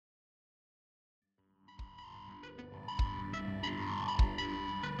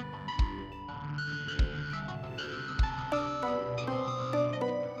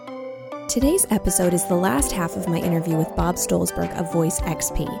Today's episode is the last half of my interview with Bob Stolzberg of Voice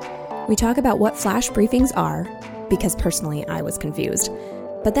XP. We talk about what flash briefings are, because personally I was confused.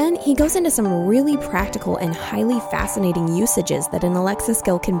 But then he goes into some really practical and highly fascinating usages that an Alexa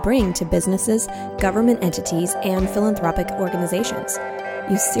skill can bring to businesses, government entities, and philanthropic organizations.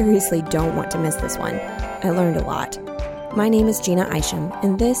 You seriously don't want to miss this one. I learned a lot. My name is Gina Isham,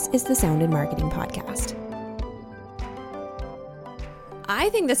 and this is the Sound in Marketing Podcast. I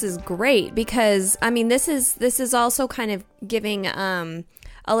think this is great because, this is also kind of giving a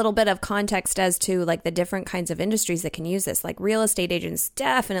little bit of context as to like the different kinds of industries that can use this. Like real estate agents,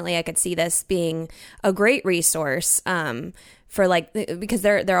 definitely I could see this being a great resource for because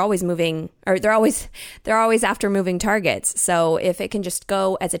they're always moving, or they're always after moving targets. So if it can just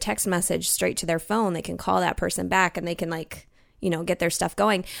go as a text message straight to their phone, they can call that person back and they can get their stuff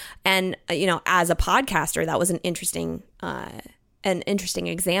going. And as a podcaster, that was an interesting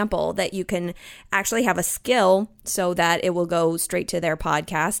example that you can actually have a skill so that it will go straight to their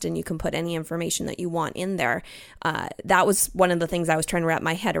podcast and you can put any information that you want in there. That was one of the things I was trying to wrap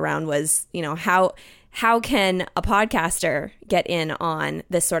my head around was, how can a podcaster get in on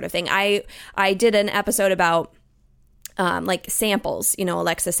this sort of thing? I did an episode about samples,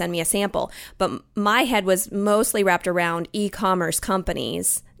 Alexa, send me a sample. But my head was mostly wrapped around e-commerce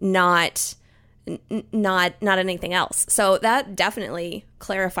companies, not anything else. So that definitely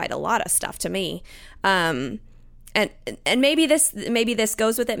clarified a lot of stuff to me. And maybe this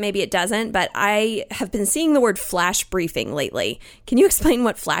goes with it, maybe it doesn't, but I have been seeing the word flash briefing lately. Can you explain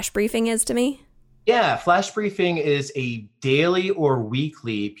what flash briefing is to me? Yeah, flash briefing is a daily or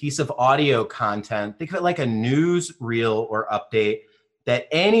weekly piece of audio content. Think of it like a news reel or update that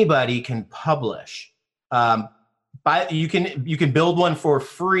anybody can publish. You can build one for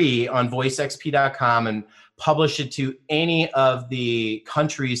free on voicexp.com and publish it to any of the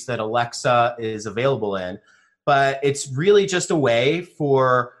countries that Alexa is available in. But it's really just a way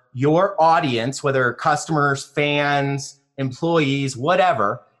for your audience, whether customers, fans, employees,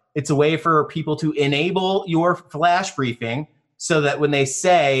 whatever, it's a way for people to enable your flash briefing so that when they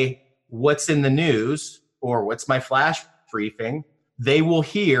say, what's in the news or what's my flash briefing, they will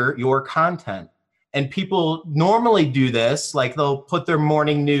hear your content. And people normally do this, like they'll put their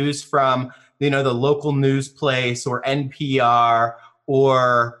morning news from, the local news place or NPR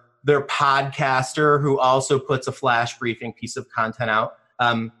or their podcaster who also puts a flash briefing piece of content out.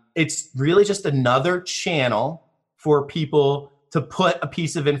 It's really just another channel for people to put a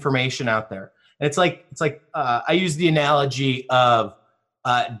piece of information out there. And it's like I use the analogy of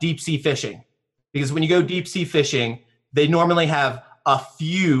deep sea fishing, because when you go deep sea fishing, they normally have a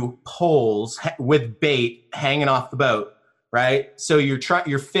few poles with bait hanging off the boat, right? So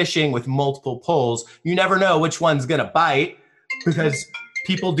you're fishing with multiple poles. You never know which one's gonna bite because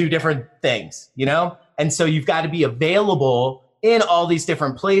people do different things, And so you've got to be available in all these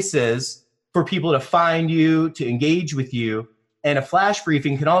different places for people to find you, to engage with you. And a flash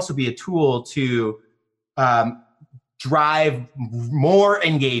briefing can also be a tool to drive more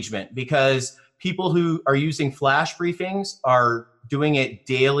engagement, because people who are using flash briefings are doing it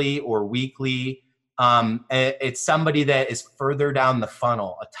daily or weekly. It's somebody that is further down the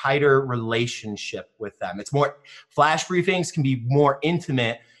funnel, a tighter relationship with them. Flash briefings can be more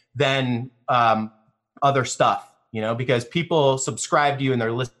intimate than other stuff, because people subscribe to you and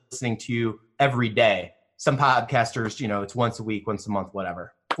they're listening to you every day. Some podcasters, it's once a week, once a month,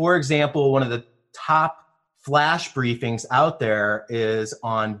 whatever. For example, one of the top flash briefings out there is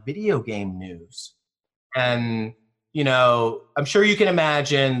on video game news. And I'm sure you can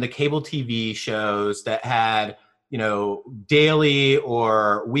imagine the cable TV shows that had, daily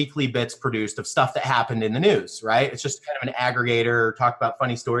or weekly bits produced of stuff that happened in the news, right? It's just kind of an aggregator, talk about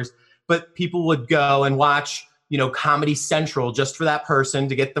funny stories. But people would go and watch, Comedy Central just for that person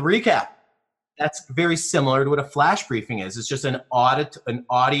to get the recap. That's very similar to what a flash briefing is. It's just an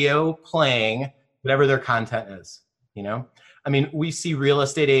audio playing whatever their content is, we see real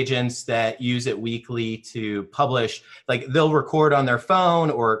estate agents that use it weekly to publish, like they'll record on their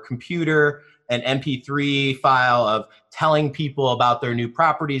phone or computer an MP3 file of telling people about their new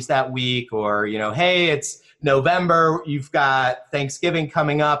properties that week, or, hey, it's November, you've got Thanksgiving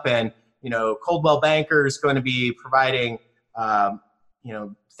coming up, and, Coldwell Banker is going to be providing,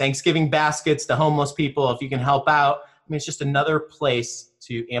 Thanksgiving baskets to homeless people if you can help out. It's just another place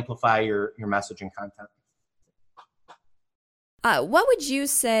to amplify your message and content. What would you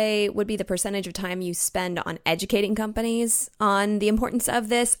say would be the percentage of time you spend on educating companies on the importance of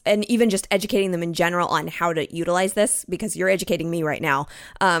this, and even just educating them in general on how to utilize this? Because you're educating me right now.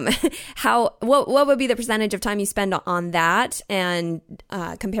 What would be the percentage of time you spend on that, and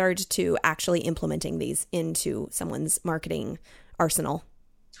compared to actually implementing these into someone's marketing arsenal?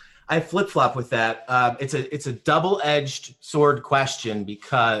 I flip-flop with that. It's a double-edged sword question,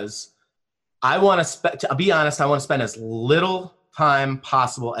 because I want to be honest, I want to spend as little time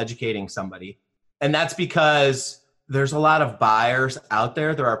possible educating somebody. And that's because there's a lot of buyers out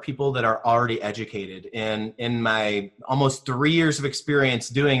there. There are people that are already educated. And in my almost 3 years of experience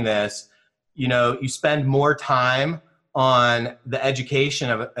doing this, you spend more time on the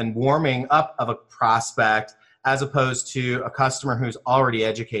education of and warming up of a prospect as opposed to a customer who's already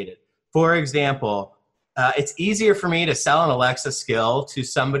educated. For example, it's easier for me to sell an Alexa skill to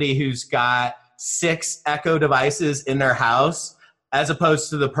somebody who's got 6 Echo devices in their house as opposed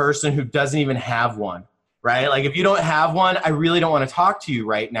to the person who doesn't even have one, right? Like, if you don't have one, I really don't want to talk to you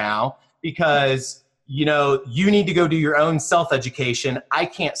right now, because you need to go do your own self-education. I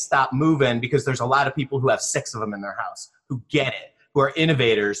can't stop moving because there's a lot of people who have 6 of them in their house, who get it, who are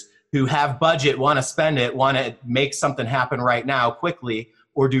innovators, who have budget, want to spend it, want to make something happen right now quickly,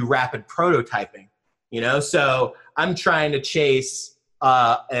 or do rapid prototyping. So I'm trying to chase,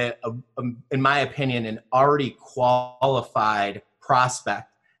 in my opinion, an already qualified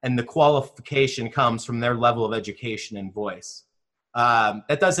prospect, and the qualification comes from their level of education and voice.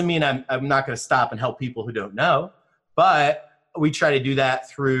 That doesn't mean I'm not going to stop and help people who don't know, but we try to do that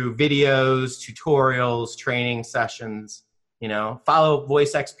through videos, tutorials, training sessions. Follow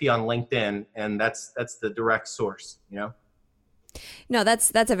Voice XP on LinkedIn, and that's the direct source. No,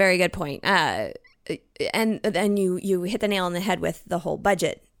 that's a very good point. And then you hit the nail on the head with the whole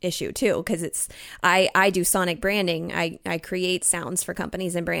budget issue too, because I do sonic branding. I create sounds for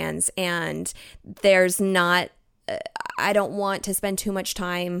companies and brands, and I don't want to spend too much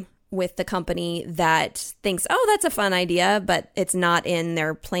time with the company that thinks, oh, that's a fun idea, but it's not in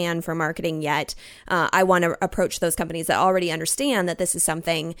their plan for marketing yet. I want to approach those companies that already understand that this is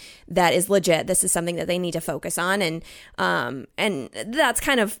something that is legit. This is something that they need to focus on. And that's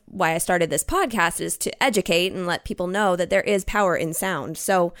kind of why I started this podcast, is to educate and let people know that there is power in sound.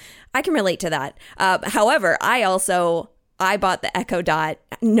 So I can relate to that. However, I bought the Echo Dot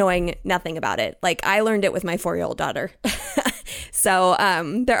knowing nothing about it. Like, I learned it with my 4-year-old daughter. So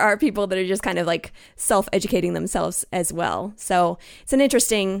there are people that are just kind of like self-educating themselves as well. So it's an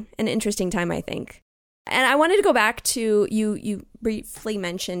interesting time, I think. And I wanted to go back to you briefly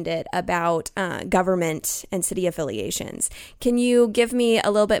mentioned it about government and city affiliations. Can you give me a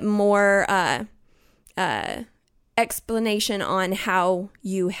little bit more explanation on how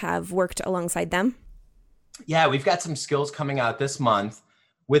you have worked alongside them? Yeah, we've got some skills coming out this month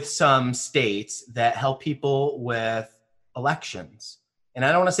with some states that help people with elections. And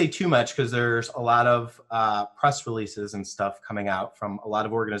I don't want to say too much, because there's a lot of press releases and stuff coming out from a lot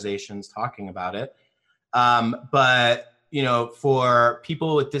of organizations talking about it. But, for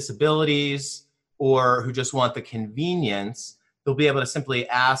people with disabilities or who just want the convenience, they'll be able to simply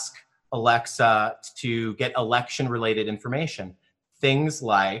ask Alexa to get election-related information. Things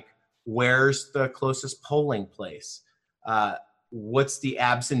like, where's the closest polling place? What's the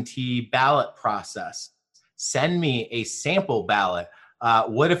absentee ballot process? Send me a sample ballot.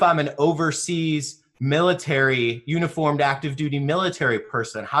 What if I'm an overseas military, uniformed active duty military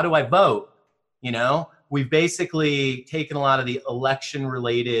person? How do I vote? We've basically taken a lot of the election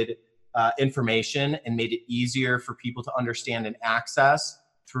related information and made it easier for people to understand and access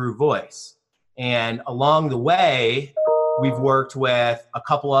through voice. And along the way, we've worked with a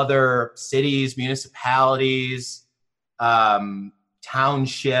couple other cities, municipalities,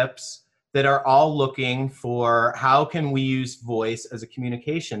 townships that are all looking for how can we use voice as a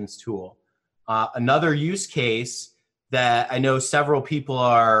communications tool. Another use case that I know several people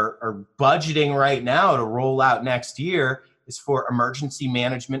are budgeting right now to roll out next year is for emergency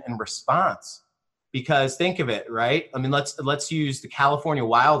management and response. Because think of it, right? I mean, let's use the California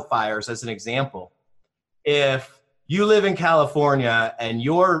wildfires as an example. If you live in California and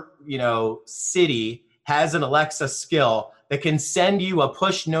your city has an Alexa skill that can send you a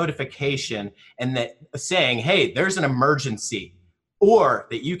push notification and that saying, hey, there's an emergency, or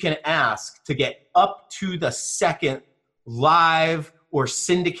that you can ask to get up to the second live or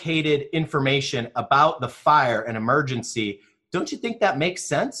syndicated information about the fire and emergency, don't you think that makes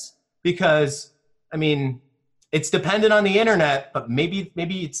sense? Because, I mean, it's dependent on the internet, but maybe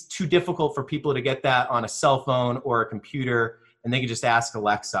it's too difficult for people to get that on a cell phone or a computer, and they can just ask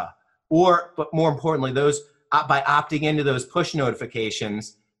Alexa. But more importantly, those by opting into those push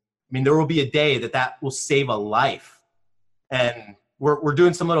notifications, I mean, there will be a day that will save a life. And we're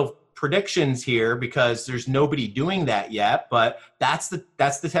doing some little predictions here because there's nobody doing that yet, but that's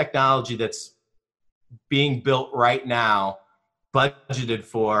the technology that's being built right now, budgeted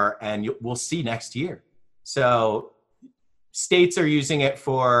for, and we'll see next year. So states are using it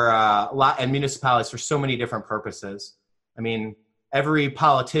for a lot, and municipalities for so many different purposes. I mean, every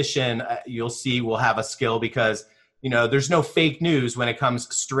politician you'll see will have a skill because, there's no fake news when it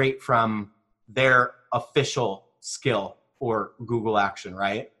comes straight from their official skill or Google action,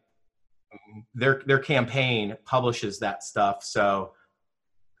 right? Their campaign publishes that stuff. So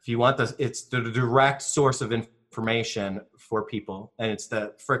if you want it's the direct source of information for people, and it's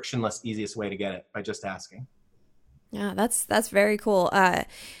the frictionless, easiest way to get it by just asking. Yeah, that's very cool. I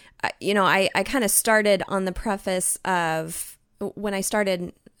kind of started on the preface of when I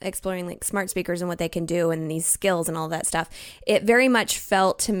started exploring like smart speakers and what they can do and these skills and all that stuff. It very much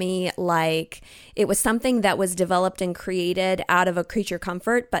felt to me like it was something that was developed and created out of a creature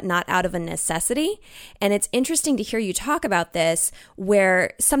comfort, but not out of a necessity. And it's interesting to hear you talk about this,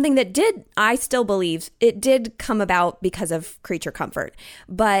 where something that I still believe it did come about because of creature comfort,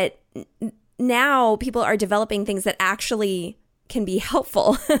 but now people are developing things that actually can be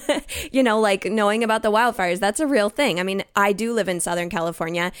helpful, like knowing about the wildfires. That's a real thing. I mean, I do live in Southern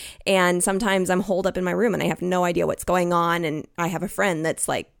California, and sometimes I'm holed up in my room and I have no idea what's going on. And I have a friend that's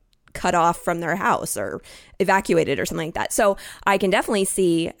like cut off from their house or evacuated or something like that. So I can definitely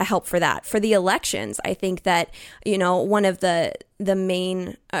see a help for that. For the elections, I think that, one of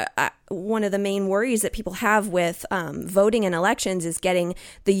the main worries that people have with voting in elections is getting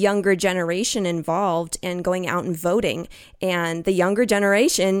the younger generation involved and going out and voting. And the younger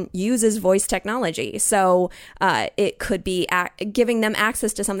generation uses voice technology. So it could be giving them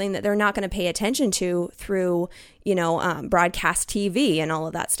access to something that they're not going to pay attention to through, broadcast TV and all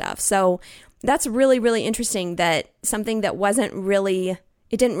of that stuff. So that's really, really interesting that something that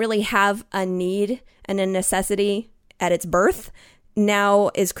it didn't really have a need and a necessity at its birth now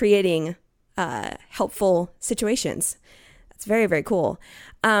is creating helpful situations. That's very, very cool.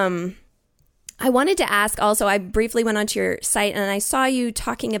 I wanted to ask also, I briefly went onto your site and I saw you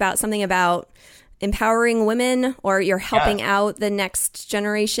talking about something about empowering women, or you're helping out the next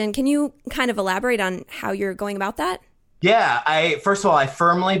generation. Can you kind of elaborate on how you're going about that? Yeah, first of all, I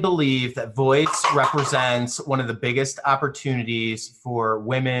firmly believe that voice represents one of the biggest opportunities for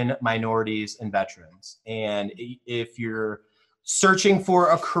women, minorities, and veterans. And if you're searching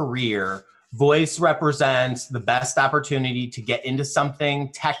for a career, voice represents the best opportunity to get into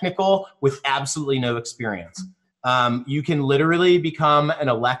something technical with absolutely no experience. You can literally become an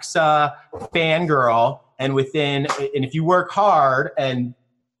Alexa fangirl, and if you work hard and,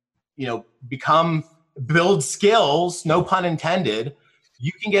 build skills, no pun intended,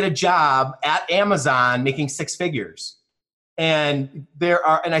 you can get a job at Amazon making six figures. And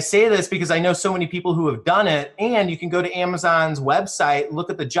and I say this because I know so many people who have done it, and you can go to Amazon's website, look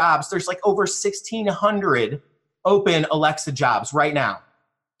at the jobs. There's like over 1,600 open Alexa jobs right now.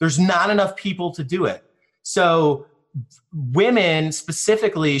 There's not enough people to do it. So women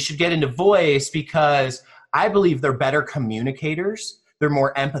specifically should get into voice because I believe they're better communicators. They're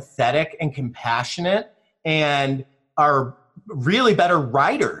more empathetic and compassionate, and are really better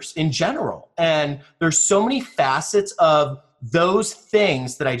writers in general. And there's so many facets of those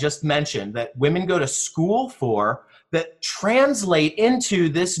things that I just mentioned that women go to school for that translate into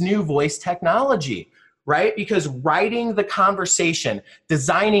this new voice technology, right? Because writing the conversation,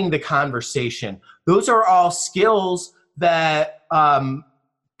 designing the conversation, those are all skills that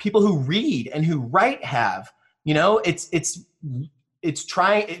people who read and who write have. It's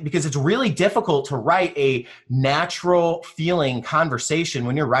trying, because it's really difficult to write a natural feeling conversation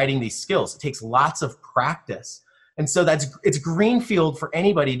when you're writing these skills. It takes lots of practice. And so it's greenfield for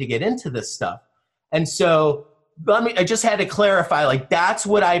anybody to get into this stuff. And so I just had to clarify, that's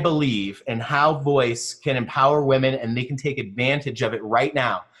what I believe, and how voice can empower women, and they can take advantage of it right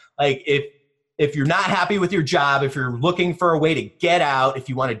now. If you're not happy with your job, if you're looking for a way to get out, if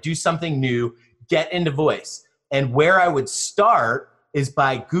you want to do something new, get into voice. And where I would start is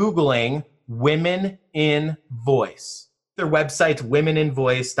by Googling Women in Voice. Their website's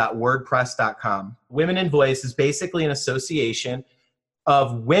womeninvoice.wordpress.com. Women in Voice is basically an association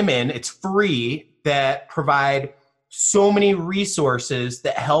of women, it's free, that provide so many resources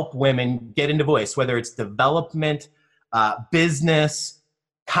that help women get into voice, whether it's development, business,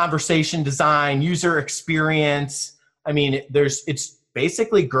 conversation design, user experience. I mean, it's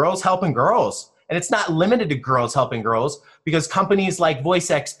basically girls helping girls. And it's not limited to girls helping girls, because companies like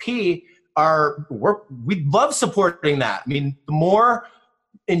VoiceXP we love supporting that. I mean, the more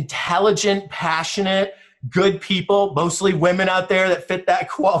intelligent, passionate, good people, mostly women out there that fit that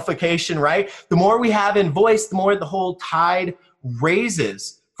qualification, right? The more we have in voice, the more the whole tide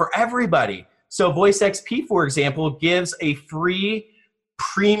raises for everybody. So Voice XP, for example, gives a free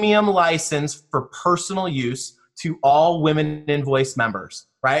premium license for personal use to all Women in Voice members,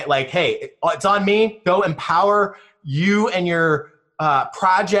 right? Like, hey, it's on me. Go empower you and your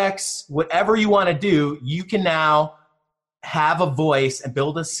projects, whatever you want to do. You can now have a voice and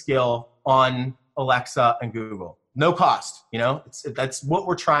build a skill on Alexa and Google. No cost, that's what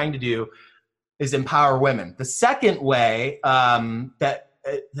we're trying to do, is empower women. The second way that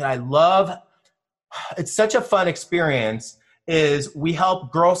I love, it's such a fun experience, is we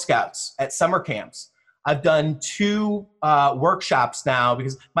help Girl Scouts at summer camps. I've done 2 workshops now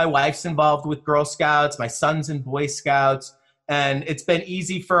because my wife's involved with Girl Scouts, my son's in Boy Scouts, and it's been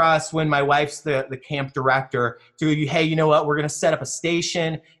easy for us when my wife's the camp director to go, hey, you know what, we're going to set up a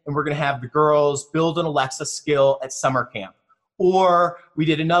station and we're going to have the girls build an Alexa skill at summer camp. Or we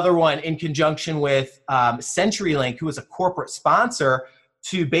did another one in conjunction with CenturyLink, who is a corporate sponsor,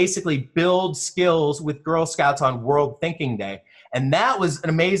 to basically build skills with Girl Scouts on World Thinking Day. And that was an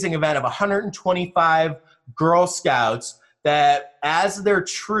amazing event of 125 Girl Scouts that, as their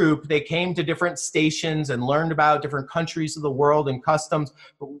troop, they came to different stations and learned about different countries of the world and customs.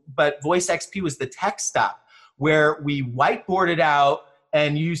 But Voice XP was the tech stop where we whiteboarded out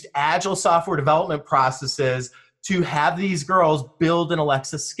and used agile software development processes to have these girls build an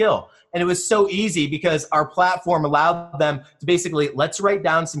Alexa skill. And it was so easy because our platform allowed them to basically, let's write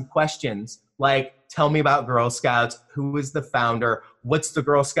down some questions like, tell me about Girl Scouts, who is the founder, what's the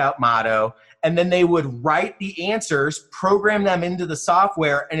Girl Scout motto? And then they would write the answers, program them into the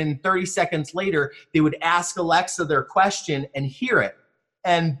software, and in 30 seconds later, they would ask Alexa their question and hear it.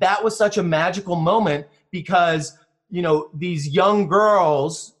 And that was such a magical moment because, these young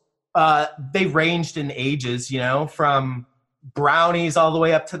girls, they ranged in ages, from brownies all the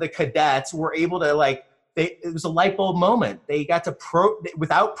way up to the cadets, were able to it was a light bulb moment. They got to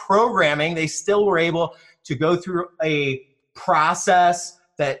without programming, they still were able to go through a process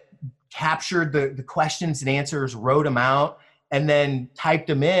that captured the questions and answers, wrote them out, and then typed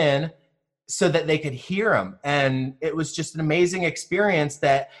them in so that they could hear them. And it was just an amazing experience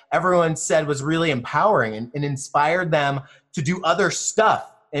that everyone said was really empowering and inspired them to do other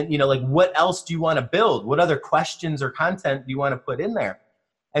stuff. And, what else do you want to build? What other questions or content do you want to put in there?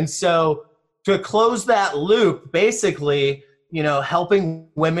 And so to close that loop, basically, helping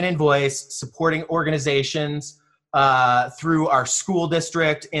Women in Voice, supporting organizations through our school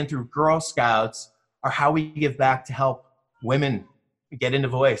district and through Girl Scouts are how we give back to help women get into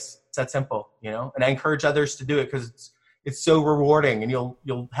voice. It's that simple, and I encourage others to do it because it's so rewarding and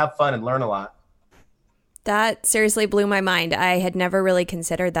you'll have fun and learn a lot. That seriously blew my mind. I had never really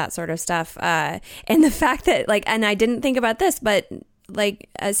considered that sort of stuff. And the fact that and I didn't think about this, but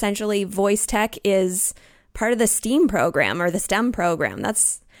essentially voice tech is part of the STEAM program or the STEM program.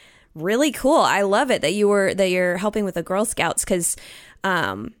 That's really cool. I love it that you're helping with the Girl Scouts because,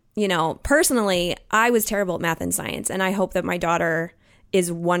 personally, I was terrible at math and science, and I hope that my daughter is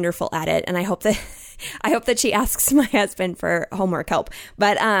wonderful at it, and I hope that she asks my husband for homework help.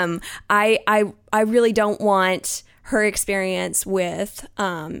 But I really don't want her experience with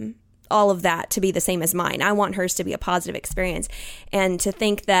all of that to be the same as mine. I want hers to be a positive experience, and to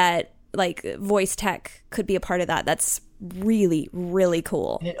think that voice tech could be a part of that. That's really, really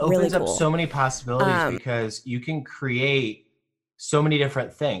cool. And it opens up so many possibilities because you can create so many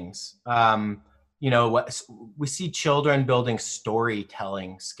different things. We see children building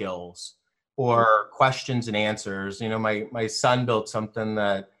storytelling skills or questions and answers. My son built something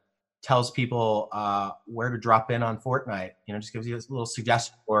that tells people where to drop in on Fortnite. Just gives you this little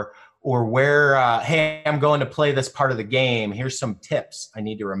suggestion or where, hey, I'm going to play this part of the game. Here's some tips I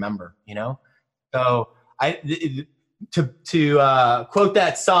need to remember. So to quote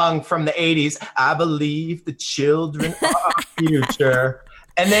that song from the 80s, I believe the children are our future.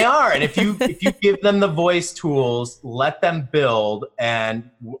 And they are. And if you give them the voice tools, let them build, and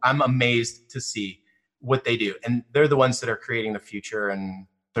I'm amazed to see what they do. And they're the ones that are creating the future, and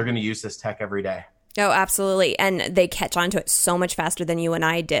they're going to use this tech every day. Oh, absolutely. And they catch on to it so much faster than you and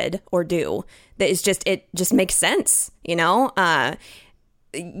I did or do. That it just makes sense, I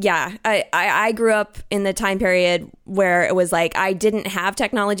grew up in the time period where it was I didn't have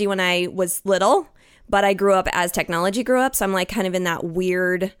technology when I was little, but I grew up as technology grew up. So I'm kind of in that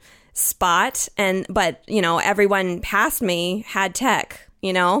weird spot. But everyone past me had tech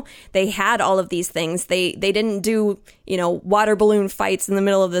You know, they had all of these things. They didn't do, you know, water balloon fights in the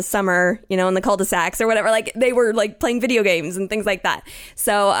middle of the summer, you know, in the cul-de-sacs or whatever. Like they were like playing video games and things like that.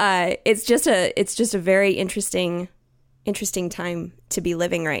 So it's just a very interesting time to be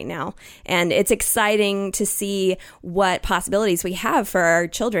living right now. And it's exciting to see what possibilities we have for our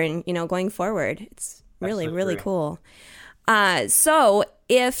children, you know, going forward. It's really, really cool. So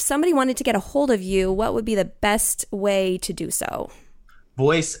if somebody wanted to get a hold of you, what would be the best way to do so?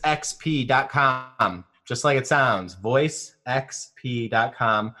 voicexp.com, just like it sounds,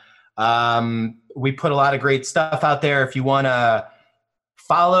 voicexp.com. We put a lot of great stuff out there. If you want to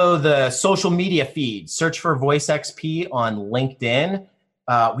follow the social media feed, search for VoiceXP on LinkedIn.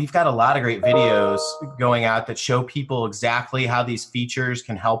 We've got a lot of great videos going out that show people exactly how these features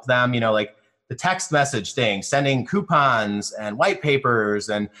can help them, you know, like the text message thing, sending coupons and white papers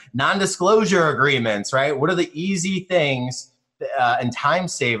and non-disclosure agreements, right? What are the easy things and time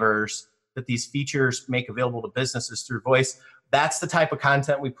savers that these features make available to businesses through voice? That's the type of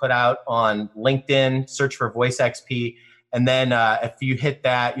content we put out on LinkedIn. Search for VoiceXP. And then if you hit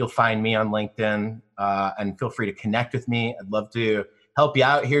that, you'll find me on LinkedIn, and feel free to connect with me. I'd love to help you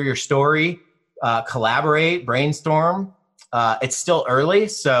out, hear your story, collaborate, brainstorm. It's still early,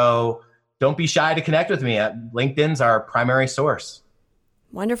 so don't be shy to connect with me. LinkedIn's our primary source.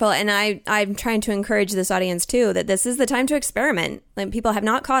 Wonderful. And I'm trying to encourage this audience too, that this is the time to experiment. Like, people have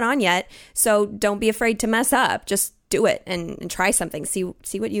not caught on yet, so don't be afraid to mess up. Just do it and try something. See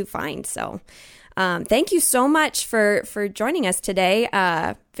what you find. So thank you so much for joining us today.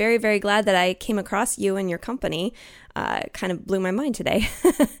 Very, very glad that I came across you and your company. Kind of blew my mind today.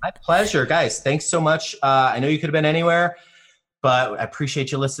 My pleasure, guys. Thanks so much. I know you could have been anywhere, but I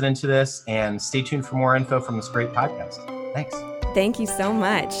appreciate you listening to this, and stay tuned for more info from this great podcast. Thanks. Thank you so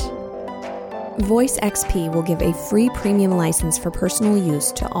much. VoiceXP will give a free premium license for personal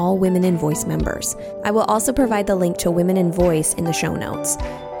use to all Women in Voice members. I will also provide the link to Women in Voice in the show notes.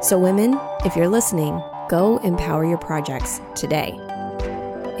 So women, if you're listening, go empower your projects today.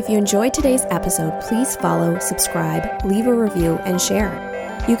 If you enjoyed today's episode, please follow, subscribe, leave a review, and share.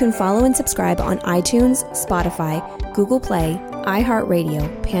 You can follow and subscribe on iTunes, Spotify, Google Play,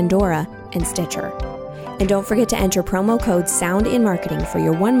 iHeartRadio, Pandora, and Stitcher. And don't forget to enter promo code SOUNDINMARKETING for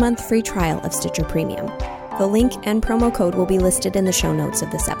your 1-month free trial of Stitcher Premium. The link and promo code will be listed in the show notes of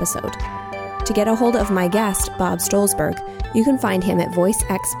this episode. To get a hold of my guest, Bob Stolzberg, you can find him at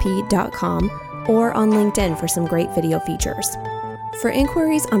voicexp.com or on LinkedIn for some great video features. For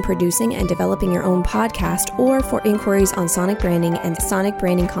inquiries on producing and developing your own podcast, or for inquiries on sonic branding and sonic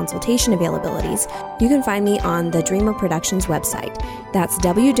branding consultation availabilities, you can find me on the Dreamer Productions website. That's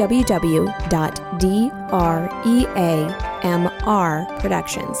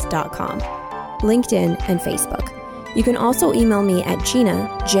www.dreamrproductions.com, LinkedIn, and Facebook. You can also email me at Gina,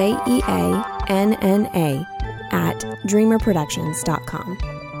 Jeanna, @dreamerproductions.com.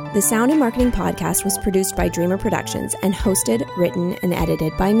 The Sound and Marketing Podcast was produced by Dreamer Productions and hosted, written, and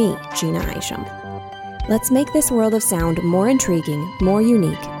edited by me, Gina Isham. Let's make this world of sound more intriguing, more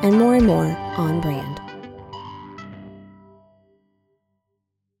unique, and more on brand.